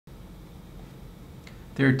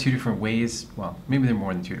There are two different ways, well, maybe there are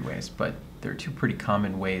more than two ways, but there are two pretty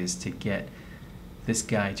common ways to get this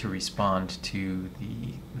guy to respond to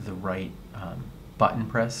the right button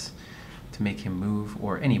press to make him move,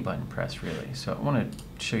 or any button press really. So I want to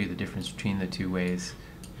show you the difference between the two ways.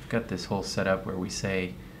 We've got this whole setup where we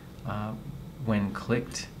say when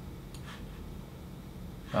clicked,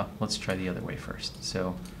 well, let's try the other way first.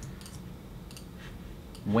 So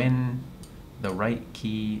when the right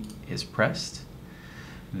key is pressed,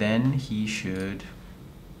 then he should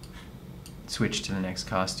switch to the next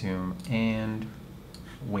costume and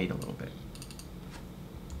wait a little bit.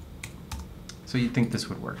 So you'd think this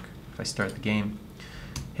would work. If I start the game,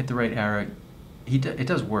 hit the right arrow, it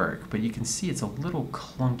does work, but you can see it's a little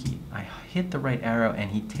clunky. I hit the right arrow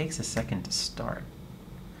and he takes a second to start.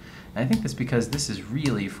 And I think that's because this is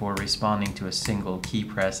really for responding to a single key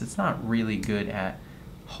press. It's not really good at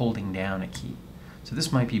holding down a key. So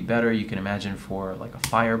this might be better, you can imagine, for like a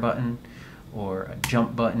fire button or a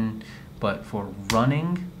jump button, but for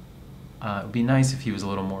running, it would be nice if he was a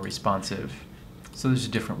little more responsive. So there's a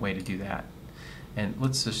different way to do that. And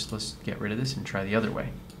let's get rid of this and try the other way.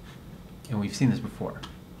 And we've seen this before.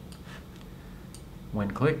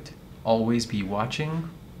 When clicked, always be watching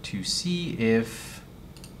to see if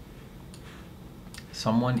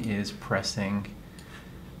someone is pressing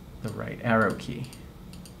the right arrow key.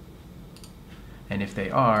 And if they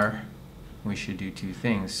are, we should do two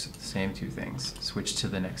things, the same two things. Switch to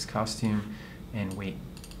the next costume and wait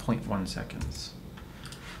 0.1 seconds.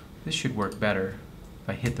 This should work better. If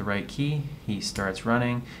I hit the right key, he starts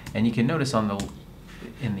running, and you can notice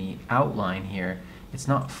in the outline here, it's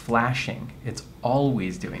not flashing. It's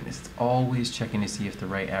always doing this. It's always checking to see if the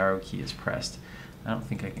right arrow key is pressed. I don't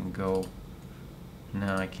think I can go,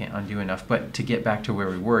 no, I can't undo enough. But to get back to where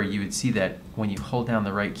we were, you would see that when you hold down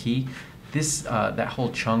the right key, this that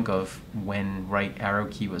whole chunk of when right arrow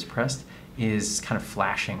key was pressed is kind of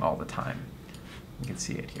flashing all the time. You can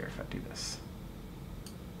see it here if I do this.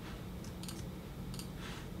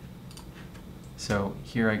 So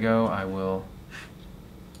here I go, I will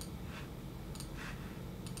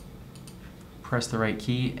press the right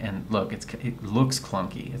key, and look, it looks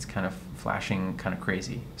clunky. It's kind of flashing kind of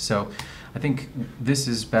crazy. So I think this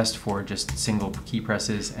is best for just single key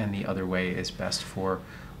presses, and the other way is best for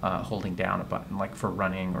holding down a button, like for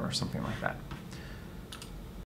running or something like that.